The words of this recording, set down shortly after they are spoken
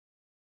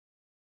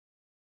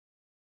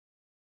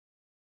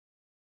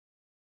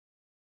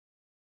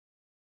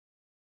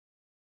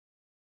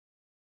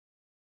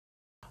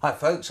Hi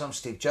folks, I'm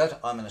Steve Judd,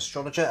 I'm an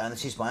astrologer and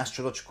this is my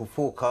astrological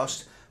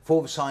forecast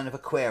for the sign of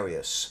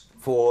Aquarius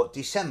for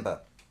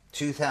December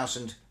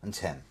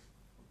 2010.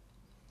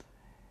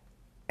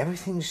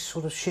 Everything's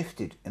sort of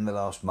shifted in the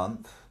last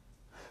month.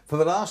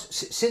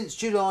 Since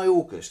July,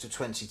 August of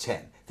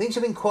 2010, things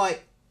have been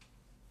quite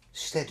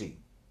steady.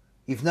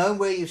 You've known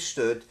where you've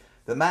stood,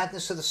 the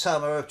madness of the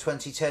summer of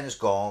 2010 has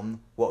gone,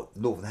 what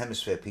Northern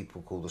Hemisphere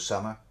people call the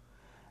summer.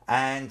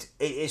 And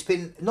it's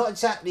been not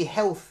exactly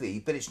healthy,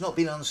 but it's not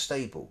been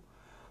unstable.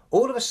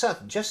 All of a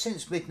sudden, just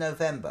since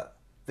mid-November,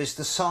 there's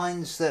the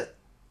signs that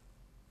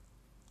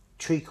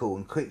treacle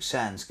and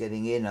quicksand's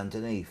getting in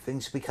underneath.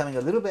 Things are becoming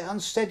a little bit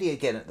unsteady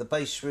again at the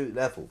base root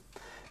level.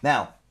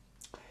 Now,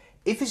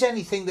 if there's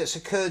anything that's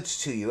occurred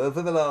to you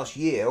over the last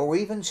year or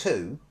even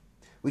two,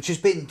 which has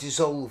been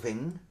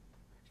dissolving,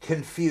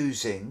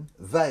 confusing,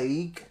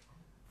 vague,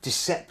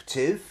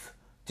 deceptive,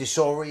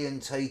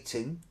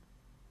 disorientating,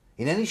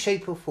 in any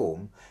shape or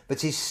form,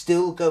 but is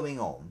still going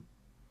on,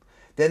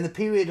 then the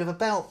period of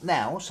about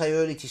now, say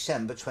early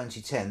December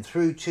 2010,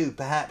 through to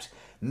perhaps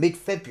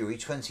mid-February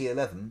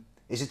 2011,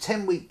 is a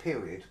 10-week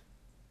period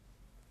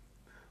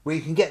where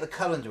you can get the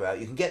colander out,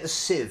 you can get the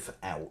sieve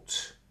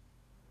out,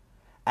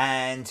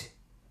 and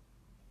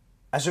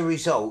as a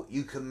result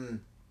you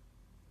can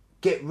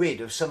get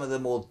rid of some of the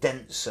more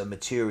denser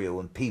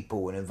material and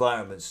people and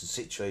environments and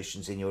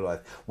situations in your life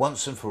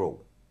once and for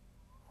all.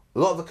 A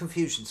lot of the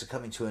confusions are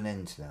coming to an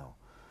end now.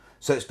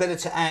 So it's better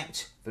to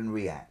act than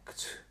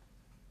react.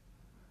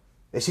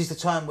 This is the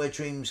time where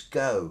dreams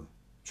go,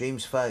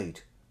 dreams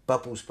fade,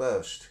 bubbles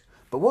burst.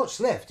 But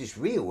what's left is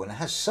real and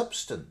has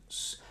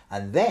substance,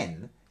 and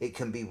then it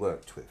can be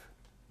worked with.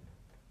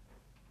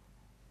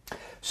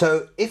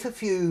 So if a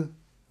few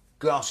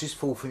glasses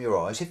fall from your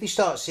eyes, if you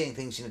start seeing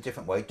things in a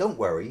different way, don't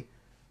worry,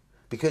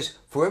 because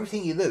for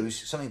everything you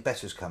lose, something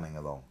better is coming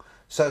along.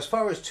 So as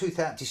far as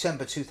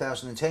December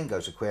 2010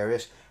 goes,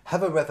 Aquarius,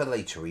 have a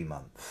revelatory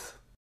month.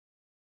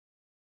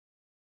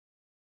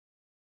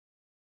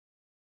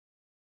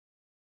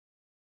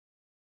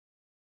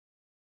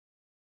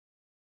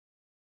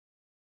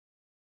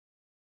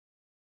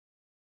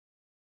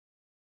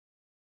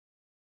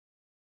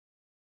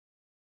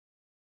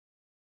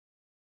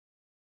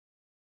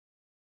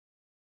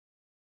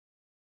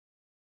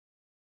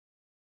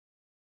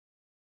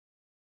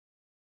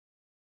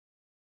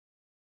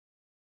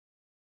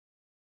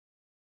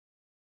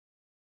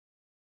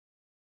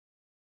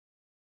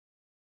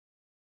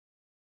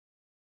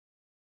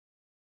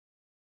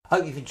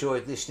 Hope you've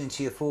enjoyed listening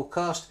to your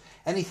forecast.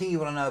 Anything you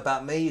want to know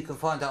about me, you can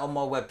find out on my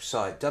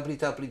website,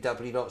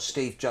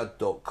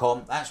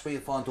 www.stevejudd.com. That's where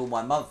you'll find all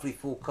my monthly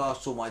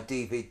forecasts, all my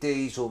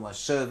DVDs, all my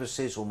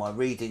services, all my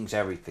readings,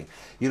 everything.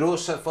 You'll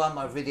also find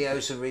my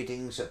videos and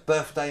readings at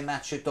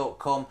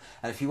birthdaymatcher.com.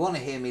 And if you want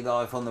to hear me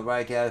live on the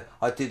radio,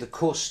 I do the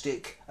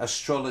Caustic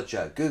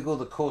Astrologer. Google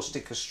the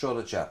Caustic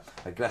Astrologer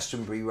at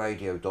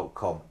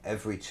glastonburyradio.com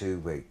every 2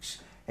 weeks.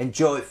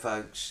 Enjoy,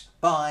 folks.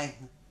 Bye.